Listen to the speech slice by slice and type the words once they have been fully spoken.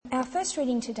Our first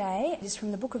reading today is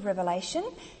from the book of Revelation.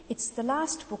 It's the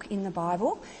last book in the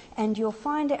Bible, and you'll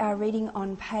find our reading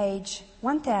on page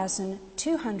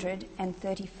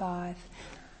 1235.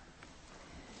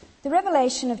 The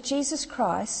revelation of Jesus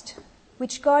Christ,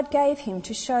 which God gave him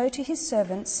to show to his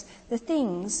servants the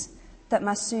things that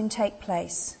must soon take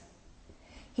place.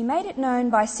 He made it known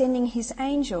by sending his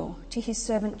angel to his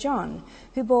servant John,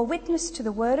 who bore witness to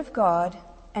the word of God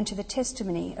and to the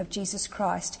testimony of Jesus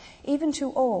Christ, even to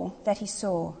all that he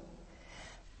saw.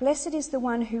 Blessed is the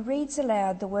one who reads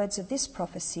aloud the words of this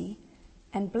prophecy,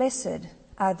 and blessed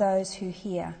are those who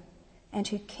hear and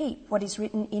who keep what is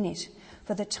written in it,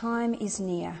 for the time is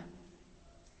near.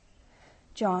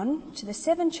 John, to the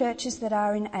 7 churches that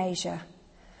are in Asia,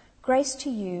 grace to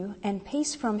you and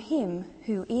peace from him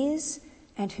who is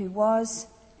and who was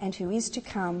and who is to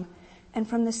come, and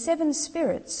from the 7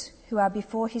 spirits who are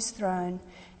before his throne,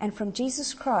 and from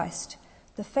Jesus Christ,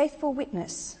 the faithful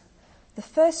witness, the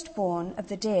firstborn of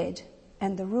the dead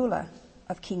and the ruler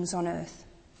of kings on earth.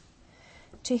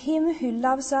 To him who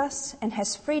loves us and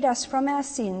has freed us from our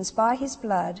sins by his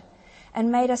blood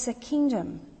and made us a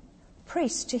kingdom,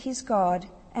 priests to his God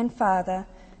and Father,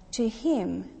 to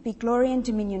him be glory and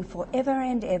dominion forever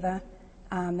and ever.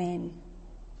 Amen.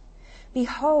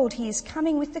 Behold, he is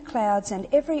coming with the clouds, and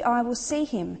every eye will see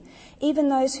him, even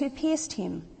those who pierced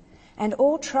him, and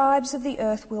all tribes of the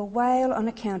earth will wail on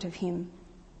account of him.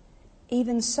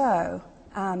 Even so,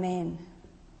 Amen.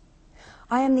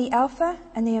 I am the Alpha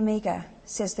and the Omega,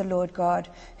 says the Lord God,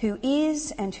 who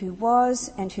is and who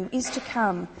was and who is to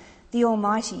come, the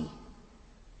Almighty.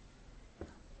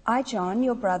 I, John,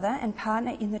 your brother and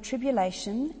partner in the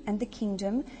tribulation and the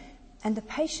kingdom and the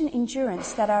patient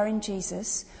endurance that are in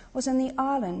Jesus, was on the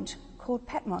island called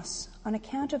Patmos on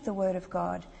account of the word of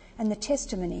God and the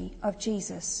testimony of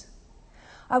Jesus.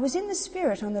 I was in the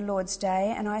Spirit on the Lord's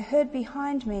day, and I heard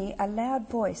behind me a loud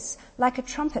voice like a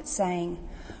trumpet saying,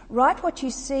 "Write what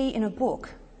you see in a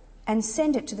book and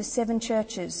send it to the 7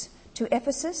 churches, to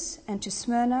Ephesus and to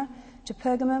Smyrna, to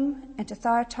Pergamum and to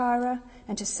Thyatira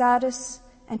and to Sardis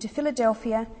and to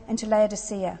Philadelphia and to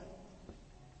Laodicea."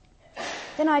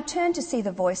 Then I turned to see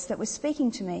the voice that was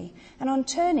speaking to me, and on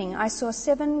turning I saw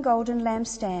 7 golden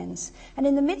lampstands, and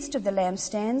in the midst of the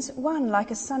lampstands one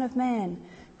like a son of man,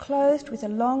 clothed with a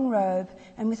long robe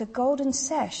and with a golden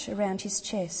sash around his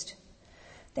chest.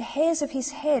 The hairs of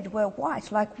his head were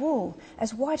white like wool,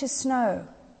 as white as snow.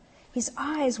 His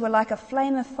eyes were like a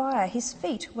flame of fire, his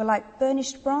feet were like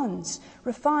burnished bronze,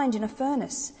 refined in a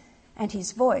furnace, and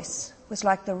his voice was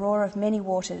like the roar of many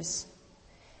waters.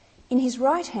 In his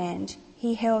right hand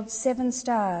he held 7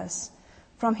 stars.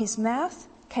 From his mouth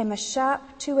came a sharp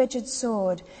 2-edged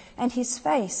sword, and his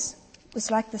face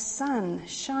was like the sun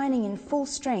shining in full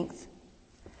strength.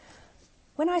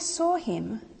 When I saw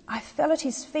him, I fell at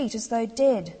his feet as though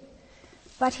dead.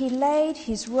 But he laid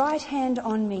his right hand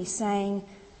on me, saying,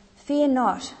 "Fear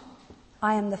not,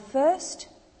 I am the first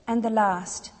and the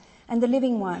last and the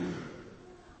living one.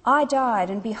 I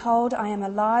died, and behold, I am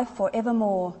alive for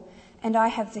evermore, and I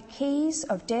have the keys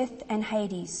of death and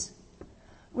Hades.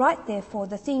 Write therefore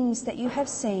the things that you have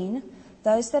seen,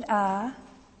 those that are,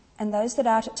 and those that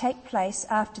are to take place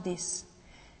after this.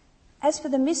 As for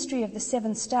the mystery of the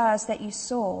 7 stars that you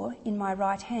saw in my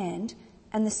right hand,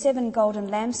 and the 7 golden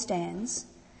lampstands,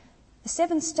 the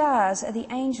 7 stars are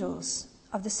the angels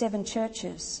of the 7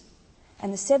 churches,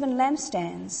 and the 7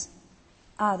 lampstands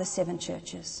are the 7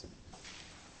 churches."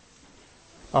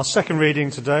 Our second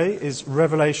reading today is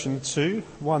Revelation 2,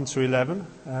 1-11,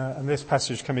 and this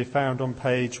passage can be found on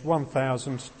page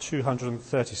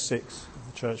 1236 of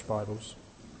the Church Bibles.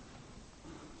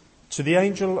 To the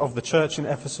angel of the church in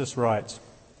Ephesus write,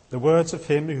 the words of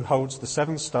him who holds the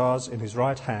 7 stars in his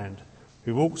right hand,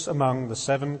 who walks among the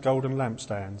 7 golden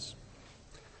lampstands.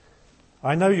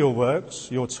 I know your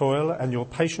works, your toil, and your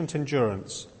patient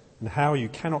endurance, and how you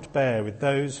cannot bear with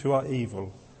those who are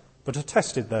evil, but have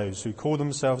tested those who call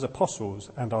themselves apostles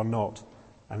and are not,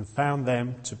 and found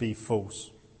them to be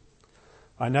false.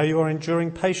 I know you are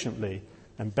enduring patiently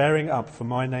and bearing up for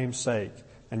my name's sake,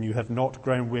 and you have not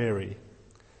grown weary.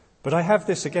 But I have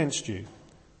this against you,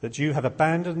 that you have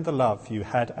abandoned the love you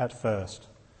had at first.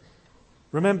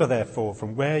 Remember, therefore,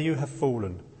 from where you have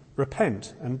fallen,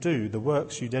 repent and do the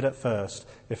works you did at first.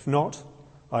 If not,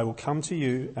 I will come to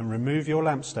you and remove your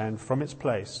lampstand from its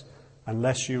place,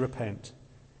 unless you repent.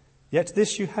 Yet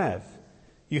this you have.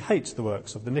 You hate the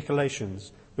works of the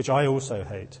Nicolaitans, which I also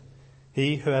hate.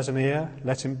 He who has an ear,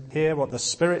 let him hear what the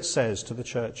Spirit says to the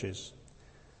churches.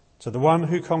 To the one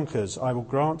who conquers, I will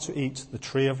grant to eat the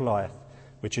tree of life,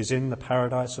 which is in the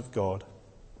paradise of God.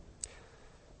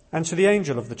 And to the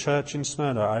angel of the church in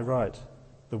Smyrna I write,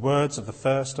 the words of the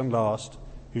first and last,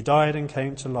 who died and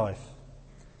came to life.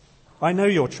 I know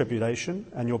your tribulation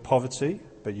and your poverty,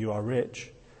 but you are rich,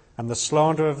 and the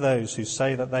slander of those who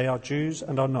say that they are Jews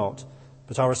and are not,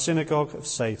 but are a synagogue of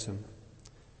Satan.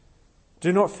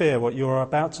 Do not fear what you are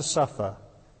about to suffer.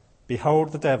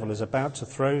 Behold, the devil is about to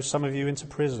throw some of you into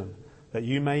prison, that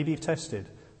you may be tested.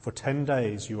 For 10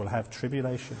 days you will have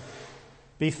tribulation.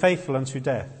 Be faithful unto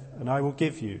death, and I will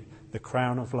give you the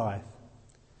crown of life.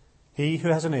 He who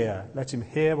has an ear, let him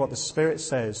hear what the Spirit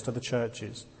says to the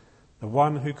churches. The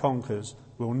one who conquers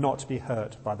will not be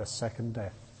hurt by the second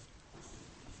death.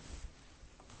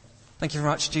 Thank you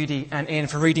very much, Judy and Ian,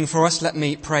 for reading for us. Let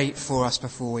me pray for us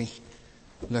before we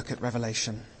look at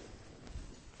Revelation.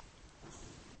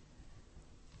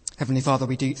 Heavenly Father,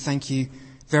 we do thank you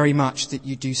very much that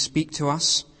you do speak to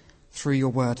us through your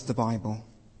word, the Bible.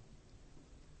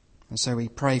 And so we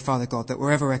pray, Father God, that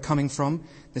wherever we're coming from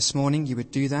this morning, you would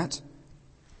do that.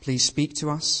 Please speak to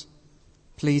us.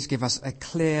 Please give us a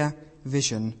clear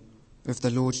vision of the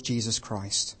Lord Jesus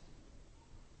Christ.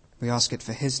 We ask it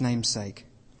for his name's sake.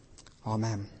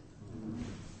 Amen.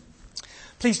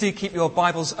 Please do keep your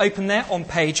Bibles open there on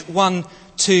page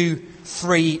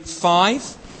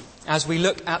 1235 as we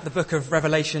look at the book of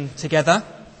Revelation together.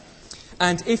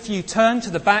 And if you turn to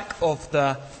the back of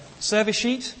the service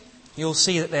sheet, you'll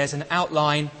see that there's an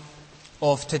outline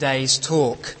of today's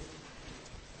talk.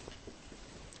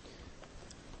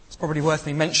 It's probably worth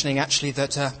me mentioning, actually,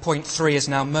 that point 3 is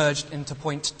now merged into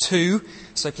point 2,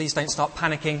 so please don't start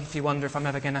panicking if you wonder if I'm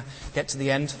ever going to get to the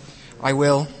end. I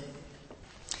will.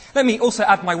 Let me also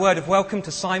add my word of welcome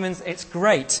to Simon's. It's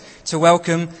great to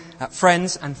welcome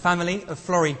friends and family of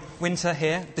Florrie Winter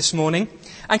here this morning.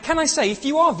 And can I say, if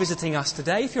you are visiting us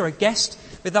today, if you're a guest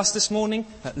with us this morning,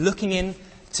 looking in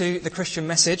to the Christian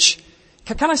message,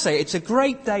 can I say it's a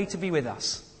great day to be with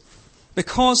us.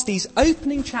 Because these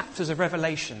opening chapters of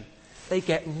Revelation, they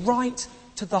get right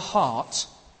to the heart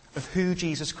of who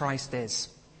Jesus Christ is.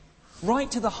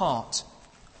 Right to the heart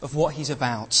of what he's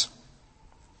about.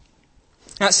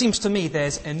 Now, it seems to me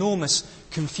there's enormous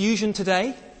confusion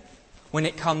today when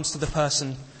it comes to the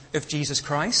person of Jesus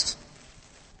Christ.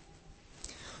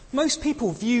 Most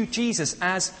people view Jesus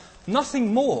as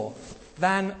nothing more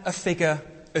than a figure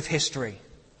of history.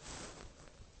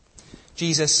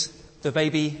 Jesus, the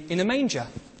baby in a manger,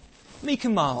 meek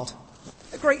and mild,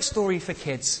 a great story for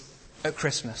kids at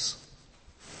Christmas.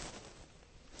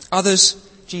 Others,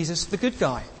 Jesus, the good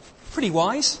guy, pretty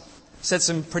wise, said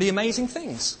some pretty amazing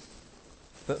things,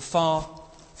 but far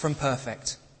from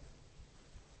perfect.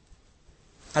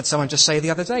 Had someone just say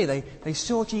the other day, they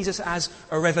saw Jesus as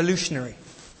a revolutionary.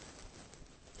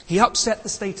 He upset the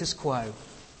status quo, a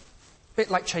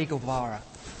bit like Che Guevara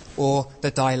or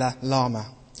the Dalai Lama.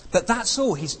 But that's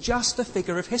all. He's just a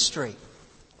figure of history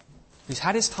who's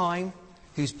had his time,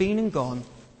 who's been and gone,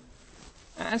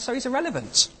 and so he's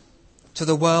irrelevant to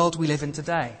the world we live in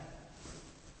today.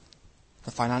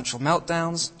 The financial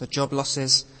meltdowns, the job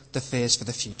losses, the fears for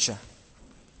the future.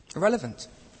 Irrelevant.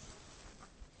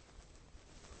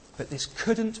 But this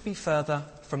couldn't be further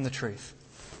from the truth.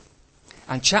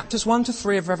 And chapters 1 to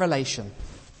 3 of Revelation,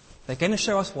 they're going to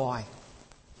show us why.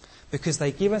 Because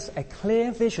they give us a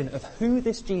clear vision of who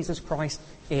this Jesus Christ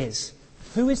is.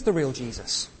 Who is the real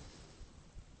Jesus?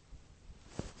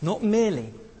 Not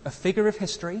merely a figure of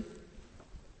history,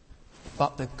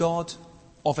 but the God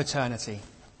of eternity.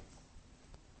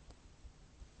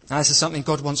 Now, this is something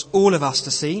God wants all of us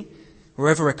to see,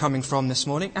 wherever we're coming from this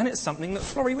morning, and it's something that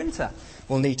Florrie Winter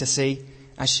will need to see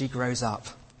as she grows up.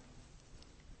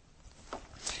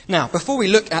 Now, before we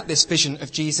look at this vision of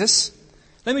Jesus,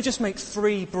 let me just make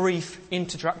 3 brief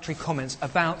introductory comments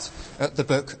about the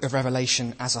book of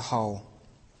Revelation as a whole.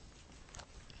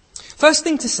 First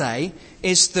thing to say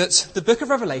is that the book of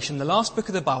Revelation, the last book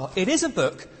of the Bible, it is a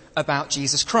book about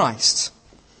Jesus Christ.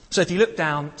 So if you look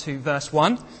down to verse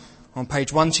 1, on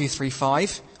page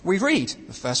 1235, we read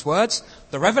the first words,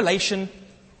 the revelation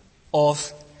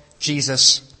of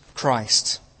Jesus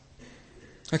Christ.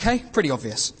 Okay, pretty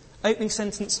obvious. Opening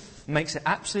sentence makes it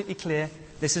absolutely clear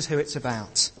this is who it's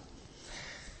about.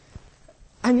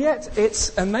 And yet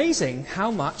it's amazing how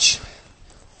much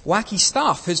wacky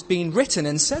stuff has been written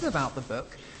and said about the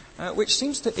book, which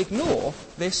seems to ignore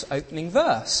this opening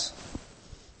verse.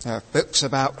 Books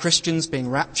about Christians being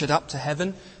raptured up to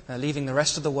heaven, leaving the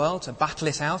rest of the world to battle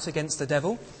it out against the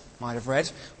devil. Might have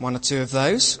read 1 or 2 of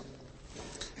those.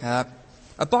 A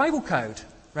Bible code.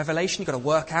 Revelation, you've got to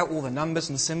work out all the numbers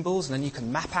and symbols, and then you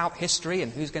can map out history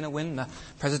and who's going to win the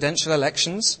presidential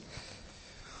elections.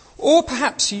 Or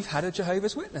perhaps you've had a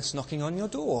Jehovah's Witness knocking on your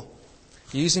door,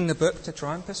 using the book to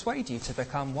try and persuade you to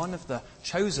become one of the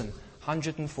chosen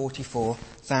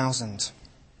 144,000.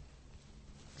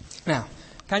 Now,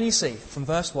 can you see from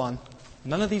verse 1,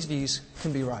 none of these views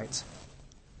can be right.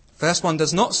 Verse 1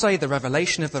 does not say the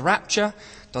revelation of the rapture,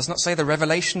 does not say the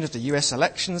revelation of the US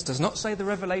elections, does not say the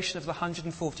revelation of the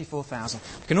 144,000.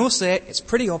 We can all see it, it's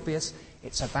pretty obvious,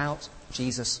 it's about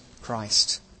Jesus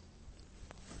Christ.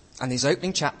 And these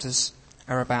opening chapters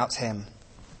are about him.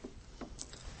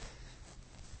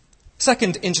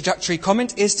 Second introductory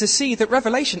comment is to see that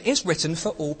Revelation is written for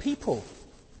all people.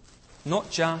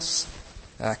 Not just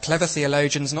clever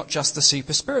theologians, not just the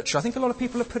super spiritual. I think a lot of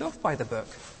people are put off by the book.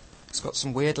 It's got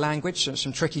some weird language,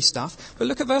 some tricky stuff. But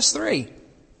look at verse 3.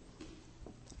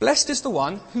 Blessed is the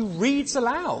one who reads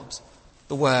aloud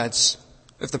the words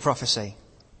of the prophecy.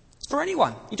 It's for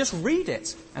anyone. You just read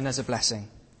it and there's a blessing.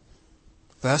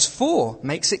 Verse 4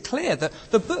 makes it clear that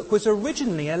the book was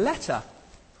originally a letter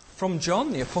from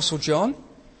John, the Apostle John,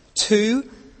 to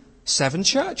 7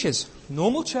 churches.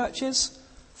 Normal churches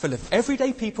full of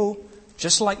everyday people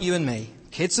just like you and me.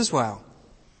 Kids as well.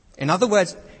 In other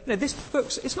words, this book,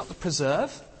 it's not the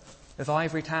preserve of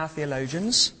ivory tower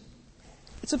theologians.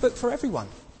 It's a book for everyone.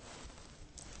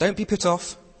 Don't be put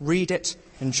off. Read it.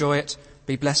 Enjoy it.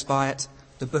 Be blessed by it.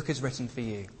 The book is written for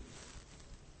you.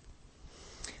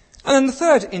 And then the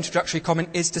third introductory comment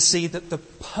is to see that the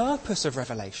purpose of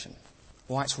Revelation,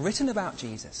 why it's written about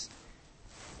Jesus,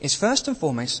 is first and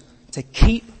foremost to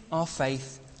keep our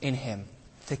faith in him.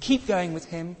 To keep going with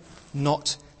him,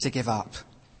 not to give up.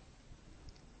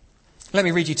 Let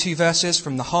me read you 2 verses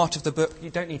from the heart of the book. You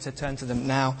don't need to turn to them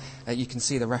now. You can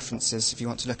see the references if you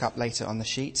want to look up later on the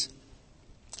sheet.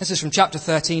 This is from chapter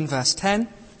 13, verse 10.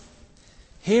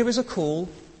 Here is a call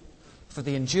for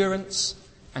the endurance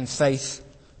and faith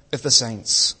of the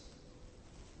saints.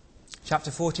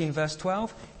 Chapter 14, verse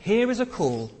 12. Here is a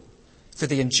call for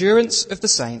the endurance of the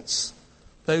saints,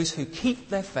 those who keep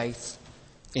their faith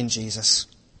in Jesus.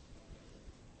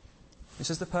 This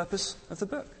is the purpose of the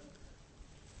book.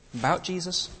 About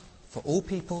Jesus, for all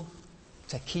people,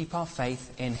 to keep our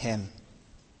faith in him.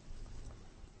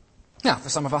 Now, for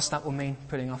some of us that will mean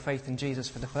putting our faith in Jesus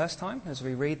for the first time as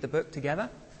we read the book together.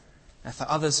 And for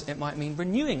others it might mean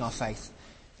renewing our faith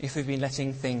if we've been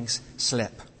letting things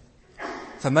slip.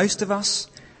 For most of us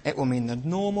it will mean the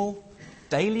normal,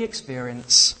 daily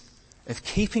experience of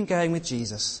keeping going with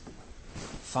Jesus,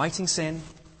 fighting sin,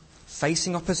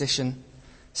 facing opposition,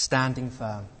 standing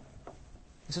firm.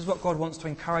 This is what God wants to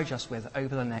encourage us with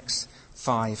over the next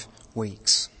 5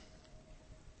 weeks.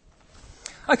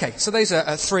 Okay, so those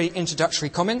are 3 introductory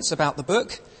comments about the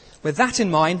book. With that in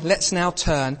mind, let's now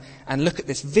turn and look at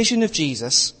this vision of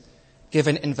Jesus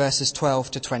given in verses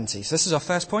 12 to 20. So this is our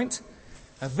first point,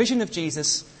 a vision of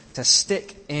Jesus to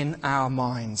stick in our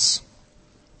minds.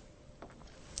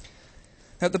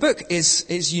 Now, the book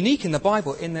is unique in the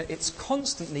Bible in that it's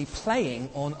constantly playing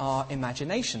on our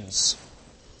imaginations.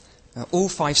 All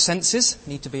 5 senses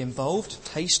need to be involved,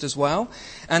 taste as well.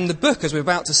 And the book, as we're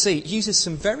about to see, uses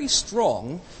some very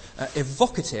strong,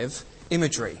 evocative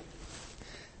imagery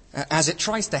as it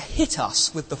tries to hit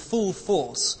us with the full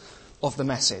force of the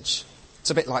message. It's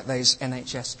a bit like those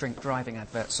NHS drink driving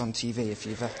adverts on TV, if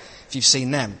you've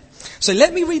seen them. So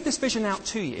let me read this vision out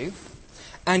to you.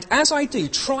 And as I do,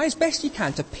 try as best you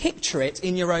can to picture it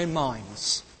in your own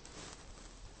minds.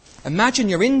 Imagine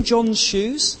you're in John's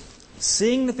shoes,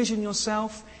 seeing the vision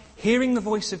yourself, hearing the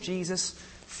voice of Jesus,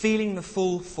 feeling the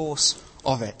full force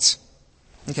of it.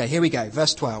 Okay, here we go.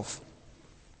 Verse 12.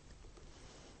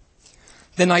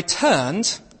 Then I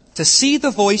turned to see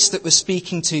the voice that was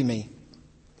speaking to me.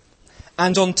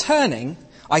 And on turning,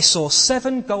 I saw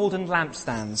 7 golden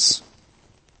lampstands.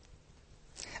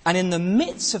 And in the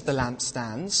midst of the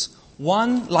lampstands,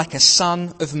 one like a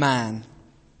son of man,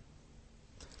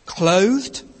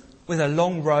 clothed with a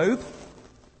long robe,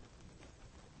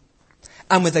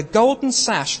 and with a golden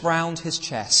sash round his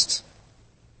chest.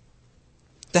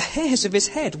 The hairs of his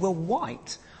head were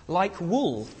white, like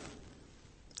wool,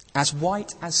 as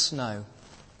white as snow.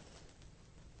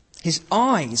 His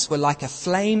eyes were like a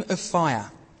flame of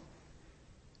fire.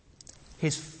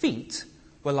 His feet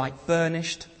were like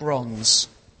burnished bronze,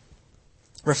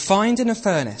 refined in a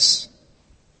furnace.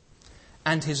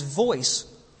 And his voice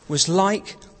was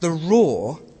like the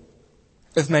roar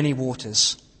of many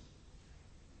waters.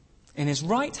 In his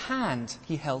right hand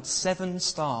he held 7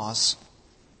 stars.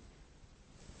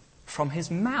 From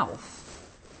his mouth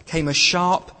came a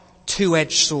sharp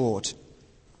 2-edged sword.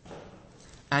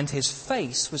 And his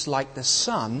face was like the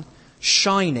sun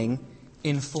shining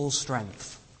in full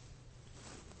strength.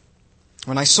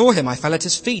 When I saw him, I fell at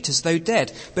his feet as though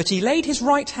dead. But he laid his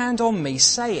right hand on me,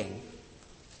 saying,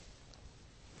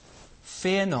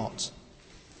 "Fear not.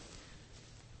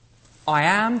 I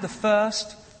am the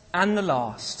first and the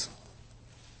last,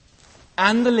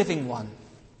 and the living one.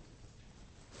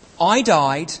 I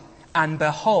died, and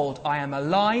behold, I am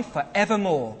alive for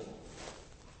evermore.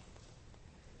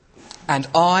 And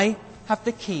I have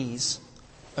the keys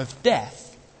of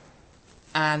death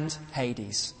and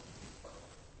Hades.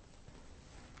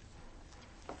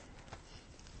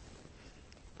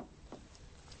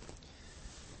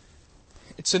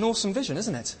 It's an awesome vision,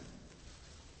 isn't it?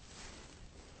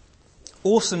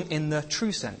 Awesome in the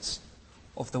true sense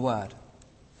of the word.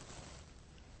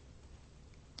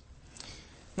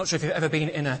 Not sure if you've ever been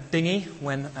in a dinghy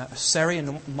when a ferry,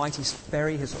 a mighty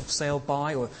ferry, has sort of sailed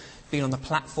by, or been on the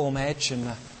platform edge and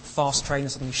a fast train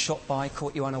has suddenly shot by,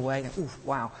 caught you unaware. Ooh,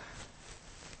 wow.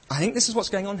 I think this is what's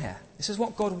going on here. This is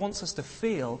what God wants us to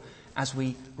feel as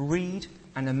we read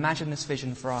and imagine this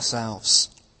vision for ourselves.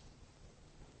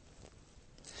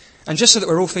 And just so that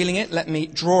we're all feeling it, let me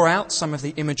draw out some of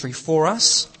the imagery for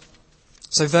us.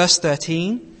 So verse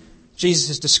 13, Jesus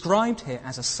is described here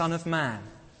as a son of man.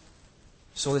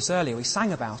 We saw this earlier, we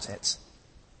sang about it.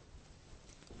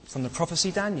 From the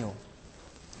prophecy Daniel.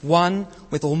 One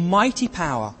with almighty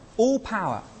power, all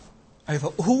power, over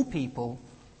all people,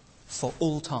 for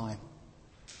all time.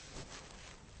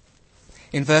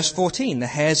 In verse 14, the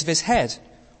hairs of his head,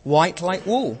 white like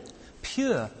wool,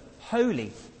 pure,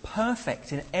 holy,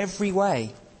 perfect in every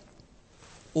way.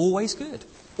 Always good,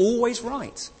 always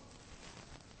right.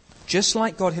 Just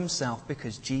like God himself,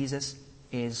 because Jesus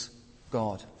is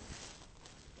God.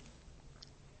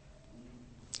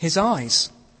 His eyes,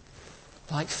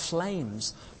 like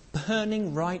flames,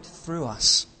 burning right through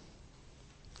us,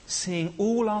 seeing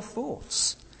all our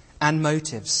thoughts and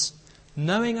motives,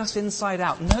 knowing us inside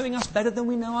out, knowing us better than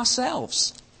we know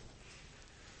ourselves.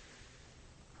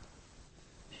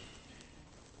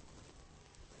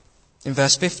 In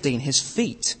verse 15, his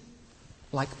feet,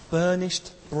 like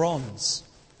burnished bronze,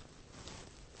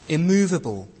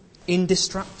 immovable,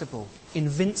 indestructible,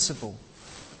 invincible.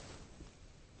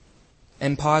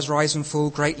 Empires rise and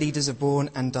fall, great leaders are born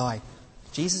and die.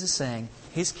 Jesus is saying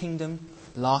his kingdom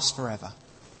lasts forever.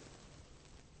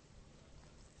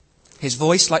 His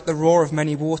voice like the roar of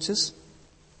many waters.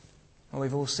 Well,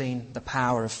 we've all seen the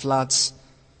power of floods,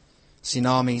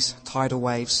 tsunamis, tidal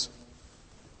waves.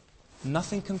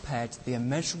 Nothing compared to the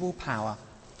immeasurable power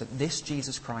that this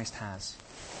Jesus Christ has.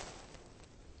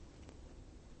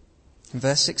 In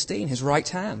verse 16, his right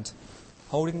hand,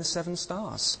 holding the 7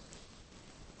 stars.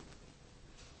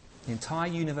 The entire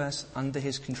universe under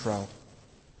his control.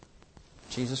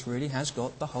 Jesus really has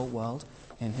got the whole world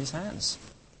in his hands.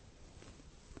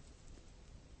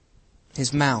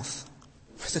 His mouth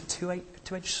with a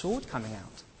two-edged sword coming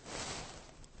out.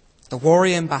 The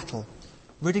warrior in battle,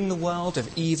 ridding the world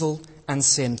of evil and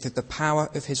sin through the power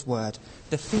of his word,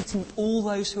 defeating all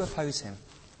those who oppose him.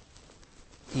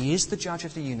 He is the judge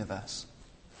of the universe.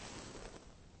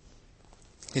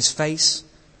 His face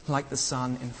like the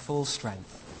sun in full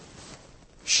strength,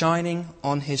 shining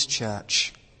on his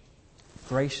church,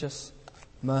 gracious,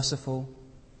 merciful,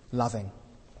 loving,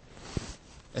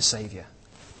 a saviour.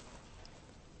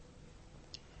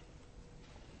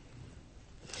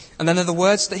 And then are the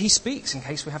words that he speaks, in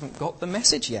case we haven't got the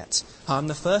message yet. I'm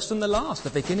the first and the last, the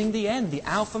beginning, the end, the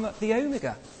Alpha, the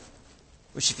Omega.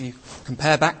 Which, if you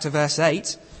compare back to verse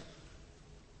 8,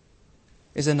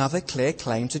 is another clear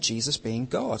claim to Jesus being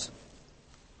God.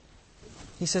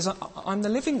 He says, I'm the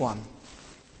living one.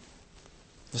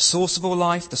 The source of all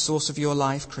life, the source of your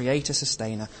life, creator,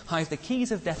 sustainer. I have the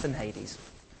keys of death and Hades.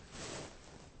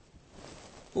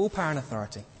 All power and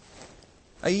authority.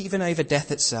 Even over death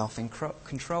itself, in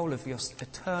control of your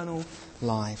eternal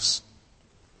lives.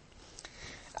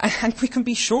 And we can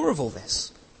be sure of all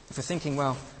this. If we're thinking,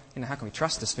 well, how can we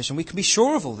trust this vision? We can be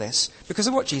sure of all this because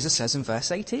of what Jesus says in verse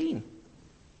 18.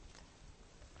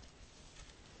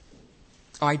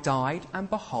 I died, and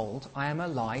behold, I am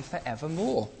alive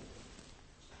forevermore.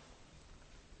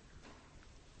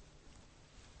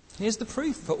 Here's the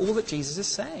proof for all that Jesus is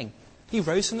saying. He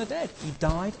rose from the dead. He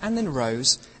died and then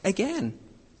rose again.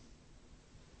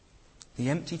 The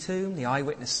empty tomb, the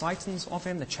eyewitness sightings of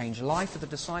him, the changed life of the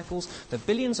disciples, the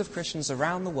billions of Christians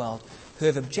around the world who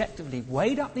have objectively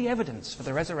weighed up the evidence for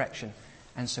the resurrection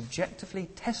and subjectively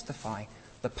testify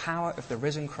the power of the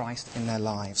risen Christ in their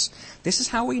lives. This is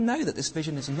how we know that this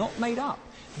vision is not made up.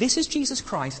 This is Jesus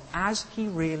Christ as he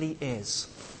really is.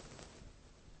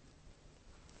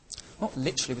 Not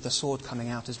literally with a sword coming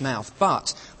out his mouth,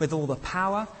 but with all the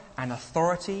power and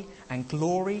authority and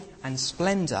glory and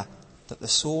splendour that the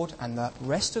sword and the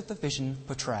rest of the vision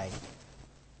portray.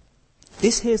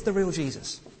 This here's the real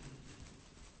Jesus.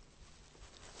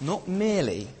 Not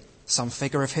merely some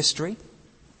figure of history,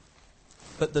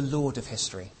 but the Lord of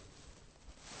history.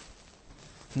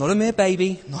 Not a mere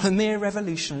baby, not a mere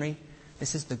revolutionary.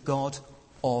 This is the God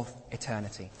of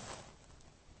eternity.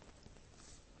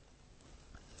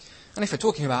 And if we're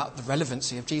talking about the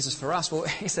relevancy of Jesus for us, well,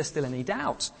 is there still any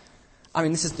doubt? I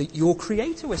mean, this is your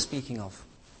Creator we're speaking of,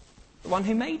 the one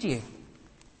who made you.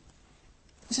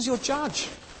 This is your judge,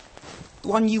 the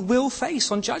one you will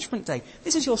face on Judgment Day.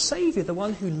 This is your Saviour, the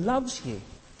one who loves you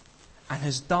and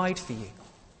has died for you,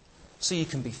 so you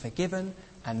can be forgiven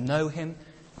and know Him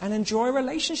and enjoy a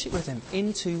relationship with Him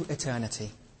into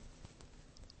eternity.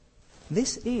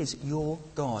 This is your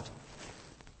God.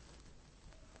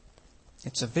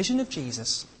 It's a vision of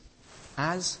Jesus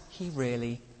as He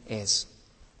really is.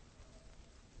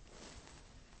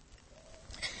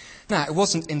 Now, it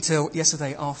wasn't until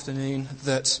yesterday afternoon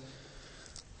that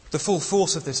the full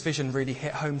force of this vision really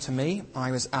hit home to me.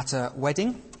 I was at a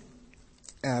wedding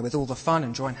with all the fun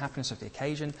and joy and happiness of the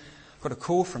occasion. Got a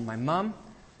call from my mum,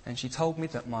 and she told me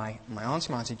that my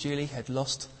Auntie Julie, had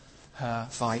lost her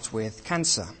fight with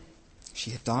cancer.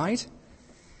 She had died.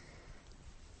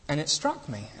 And it struck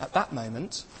me at that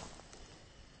moment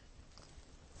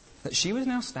that she was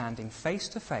now standing face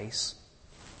to face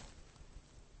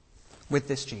with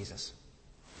this Jesus.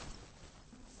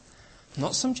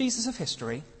 Not some Jesus of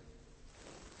history,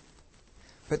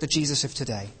 but the Jesus of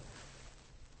today.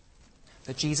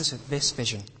 The Jesus of this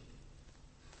vision.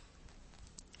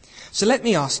 So let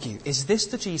me ask you, is this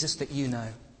the Jesus that you know?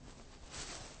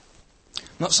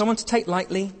 Not someone to take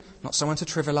lightly, not someone to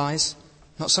trivialize,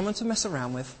 not someone to mess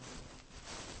around with,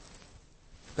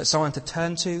 but someone to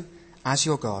turn to as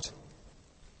your God.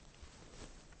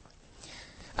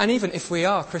 And even if we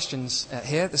are Christians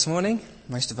here this morning,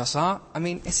 most of us are, I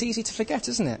mean, it's easy to forget,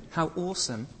 isn't it, how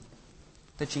awesome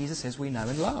the Jesus is we know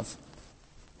and love.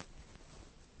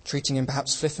 Treating Him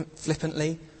perhaps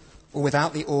flippantly or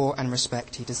without the awe and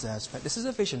respect He deserves. But this is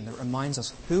a vision that reminds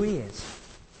us who He is,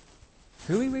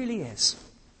 who He really is.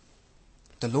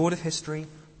 The Lord of history,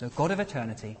 the God of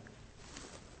eternity.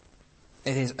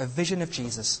 It is a vision of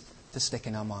Jesus to stick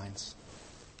in our minds.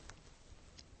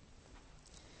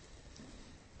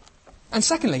 And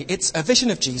secondly, it's a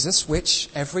vision of Jesus which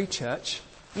every church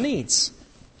needs.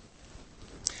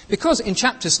 Because in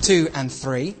chapters 2 and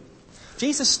 3,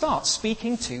 Jesus starts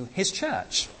speaking to His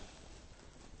church.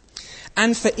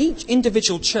 And for each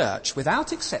individual church,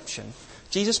 without exception,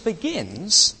 Jesus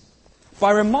begins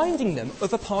by reminding them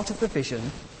of a part of the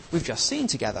vision we've just seen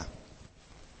together.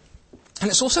 And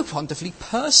it's also wonderfully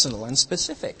personal and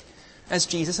specific as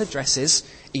Jesus addresses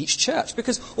each church.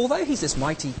 Because although He's this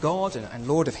mighty God and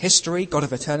Lord of history, God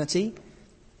of eternity,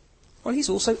 well, He's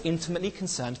also intimately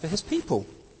concerned for His people,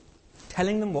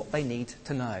 telling them what they need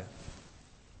to know.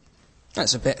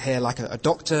 That's a bit here like a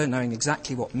doctor knowing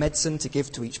exactly what medicine to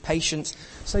give to each patient.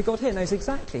 So God here knows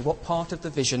exactly what part of the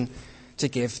vision to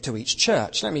give to each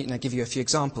church. Let me give you a few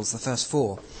examples, the first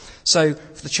 4. So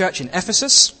for the church in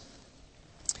Ephesus,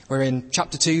 we're in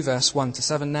chapter 2, verse 1 to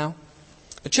 7 now.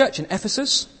 The church in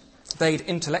Ephesus, they'd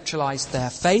intellectualized their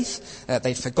faith.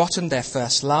 They'd forgotten their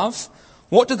first love.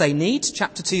 What do they need?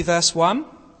 Chapter 2, verse 1.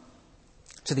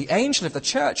 To the angel of the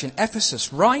church in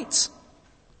Ephesus write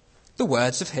the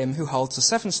words of Him who holds the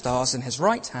 7 stars in His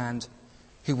right hand,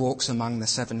 who walks among the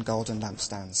 7 golden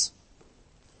lampstands.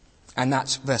 And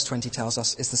that, verse 20 tells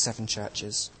us, is the 7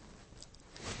 churches.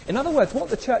 In other words, what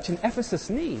the church in Ephesus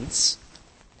needs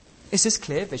is this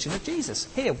clear vision of Jesus,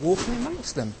 here walking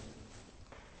amongst them,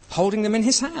 holding them in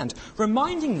His hand,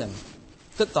 reminding them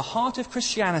that the heart of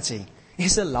Christianity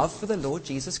is a love for the Lord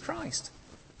Jesus Christ,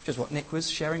 which is what Nick was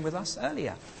sharing with us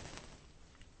earlier.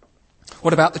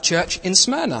 What about the church in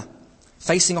Smyrna?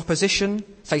 Facing opposition,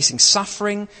 facing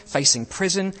suffering, facing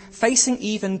prison, facing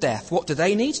even death. What do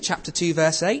they need? Chapter 2,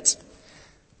 verse 8.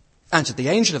 And to the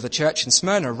angel of the church in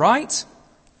Smyrna write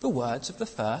the words of the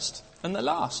first and the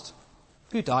last,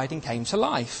 who died and came to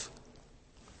life.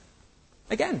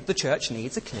 Again, the church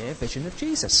needs a clear vision of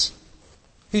Jesus,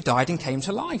 who died and came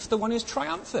to life, the one who is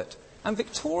triumphant and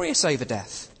victorious over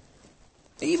death.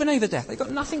 Even over death, they've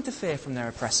got nothing to fear from their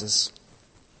oppressors.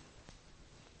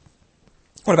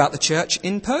 What about the church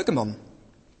in Pergamon,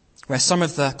 where some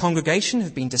of the congregation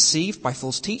have been deceived by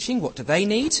false teaching? What do they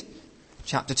need?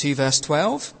 Chapter 2, verse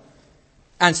 12.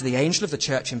 And to the angel of the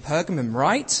church in Pergamon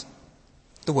write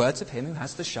the words of Him who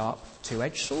has the sharp,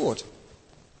 two-edged sword.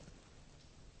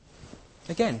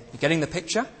 Again, you're getting the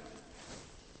picture?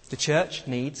 The church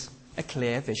needs a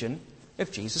clear vision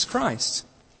of Jesus Christ.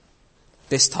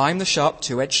 This time the sharp,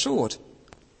 two-edged sword,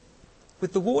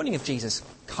 with the warning of Jesus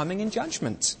coming in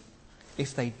judgment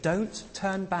if they don't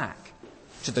turn back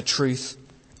to the truth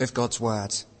of God's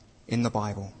word in the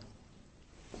Bible.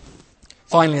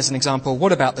 Finally, as an example,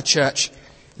 what about the church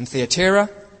in Thyatira,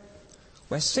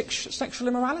 where sexual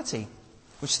immorality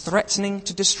was threatening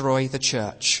to destroy the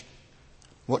church?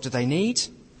 What do they need?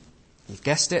 You've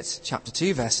guessed it, chapter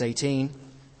 2, verse 18.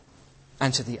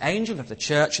 And to the angel of the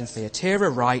church in Thyatira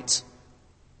write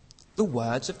the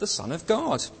words of the Son of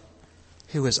God,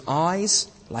 who has eyes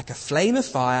like a flame of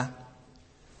fire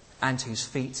and whose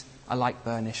feet are like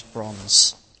burnished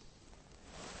bronze.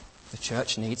 The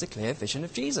church needs a clear vision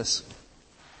of Jesus.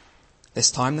 This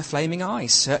time the flaming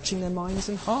eyes, searching their minds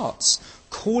and hearts,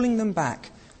 calling them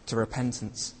back to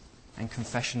repentance and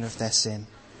confession of their sin.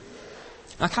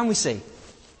 Now, can we see?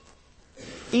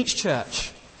 Each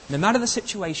church, no matter the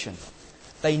situation,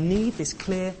 they need this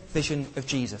clear vision of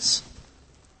Jesus.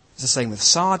 It's the same with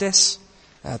Sardis,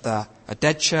 a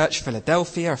dead church,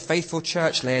 Philadelphia, a faithful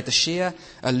church, Laodicea,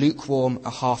 a lukewarm, a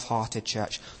half-hearted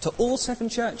church. To all 7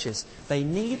 churches, they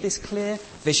need this clear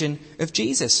vision of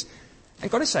Jesus. And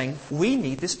God is saying, we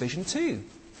need this vision too.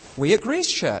 We at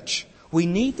Grace Church, we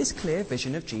need this clear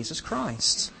vision of Jesus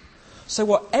Christ. So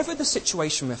whatever the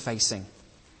situation we're facing,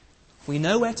 we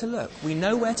know where to look. We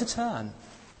know where to turn.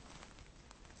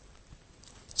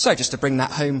 So just to bring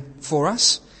that home for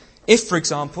us, if, for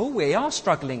example, we are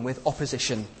struggling with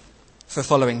opposition for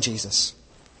following Jesus,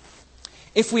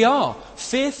 if we are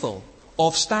fearful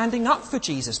of standing up for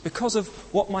Jesus because of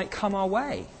what might come our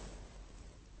way,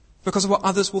 because of what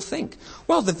others will think,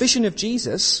 well, the vision of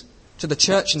Jesus to the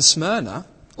church in Smyrna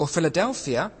or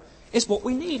Philadelphia is what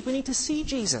we need. We need to see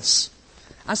Jesus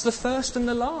as the first and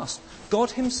the last,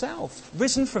 God himself,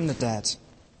 risen from the dead,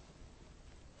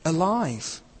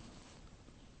 alive.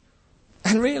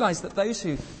 And realise that those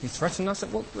who threaten us,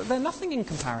 well, they're nothing in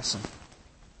comparison.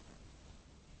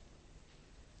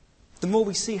 The more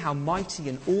we see how mighty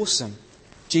and awesome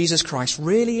Jesus Christ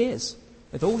really is,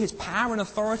 with all his power and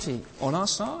authority on our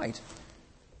side,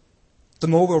 the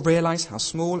more we'll realise how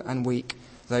small and weak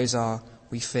those are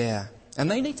we fear.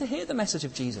 And they need to hear the message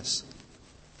of Jesus,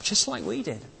 just like we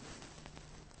did.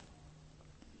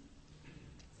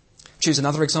 Choose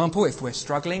another example. If we're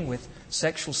struggling with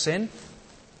sexual sin,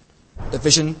 the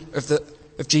vision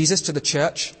of Jesus to the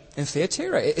church in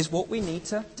Thyatira is what we need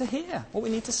to hear, what we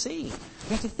need to see. We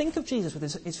have to think of Jesus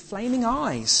with his flaming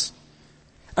eyes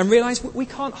and realise we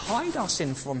can't hide our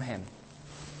sin from him.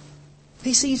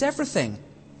 He sees everything.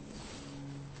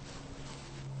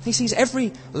 He sees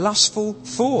every lustful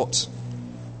thought,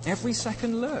 every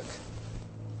second look,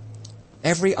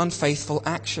 every unfaithful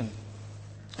action.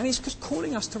 And he's just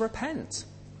calling us to repent,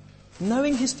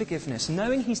 knowing his forgiveness,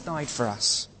 knowing he's died for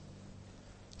us,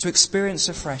 to experience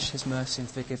afresh his mercy and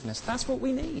forgiveness. That's what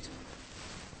we need.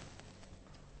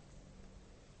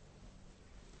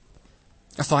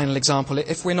 A final example,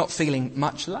 if we're not feeling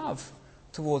much love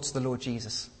towards the Lord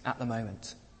Jesus at the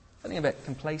moment, feeling a bit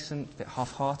complacent, a bit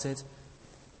half-hearted,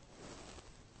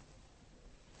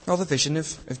 well, the vision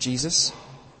of Jesus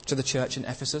to the church in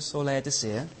Ephesus or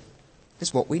Laodicea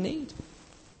is what we need.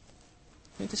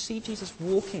 We need to see Jesus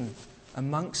walking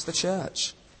amongst the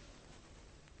church.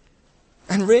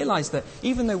 And realise that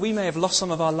even though we may have lost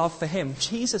some of our love for him,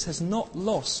 Jesus has not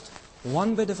lost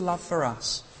one bit of love for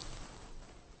us.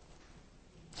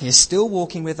 He is still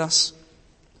walking with us,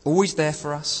 always there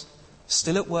for us,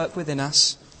 still at work within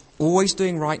us, always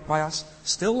doing right by us,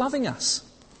 still loving us,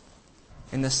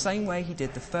 in the same way he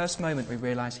did the first moment we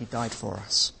realised he died for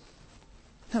us.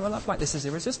 Now, a love like this is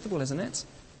irresistible, isn't it?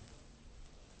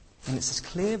 And it's this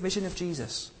clear vision of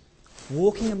Jesus,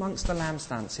 walking amongst the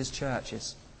lampstands, his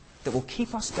churches, that will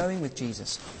keep us going with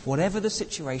Jesus, whatever the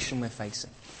situation we're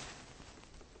facing.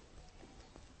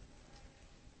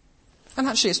 And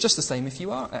actually, it's just the same if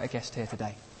you are a guest here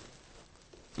today.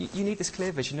 You need this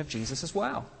clear vision of Jesus as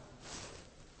well.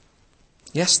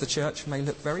 Yes, the church may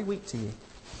look very weak to you.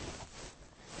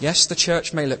 Yes, the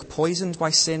church may look poisoned by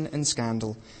sin and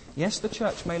scandal. Yes, the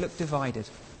church may look divided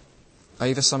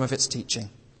over some of its teaching.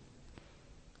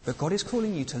 But God is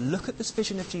calling you to look at this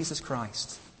vision of Jesus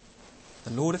Christ,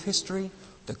 the Lord of history,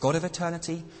 the God of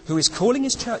eternity, who is calling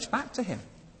his church back to him,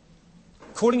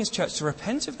 calling his church to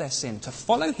repent of their sin, to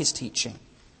follow his teaching,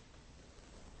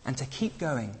 and to keep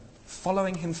going,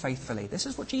 following him faithfully. This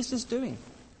is what Jesus is doing,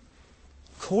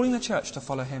 calling the church to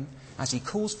follow him as he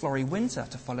calls Florrie Winter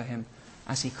to follow him,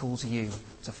 as he calls you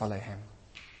to follow him.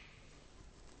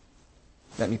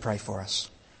 Let me pray for us.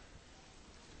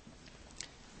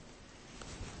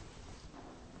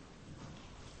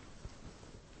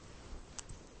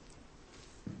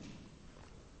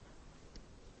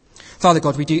 Father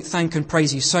God, we do thank and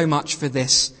praise you so much for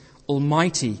this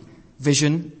almighty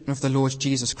vision of the Lord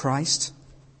Jesus Christ.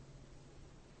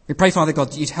 We pray, Father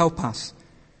God, that you'd help us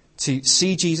to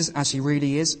see Jesus as he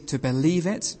really is, to believe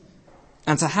it,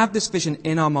 and to have this vision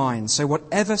in our minds. So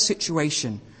whatever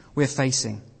situation we're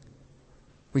facing,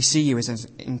 we see you as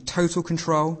in total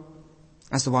control,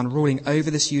 as the one ruling over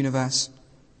this universe,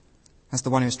 as the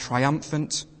one who is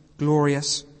triumphant,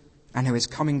 glorious, and who is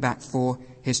coming back for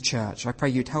his church. I pray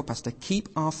you'd help us to keep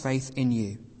our faith in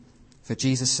you. For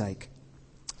Jesus' sake.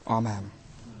 Amen.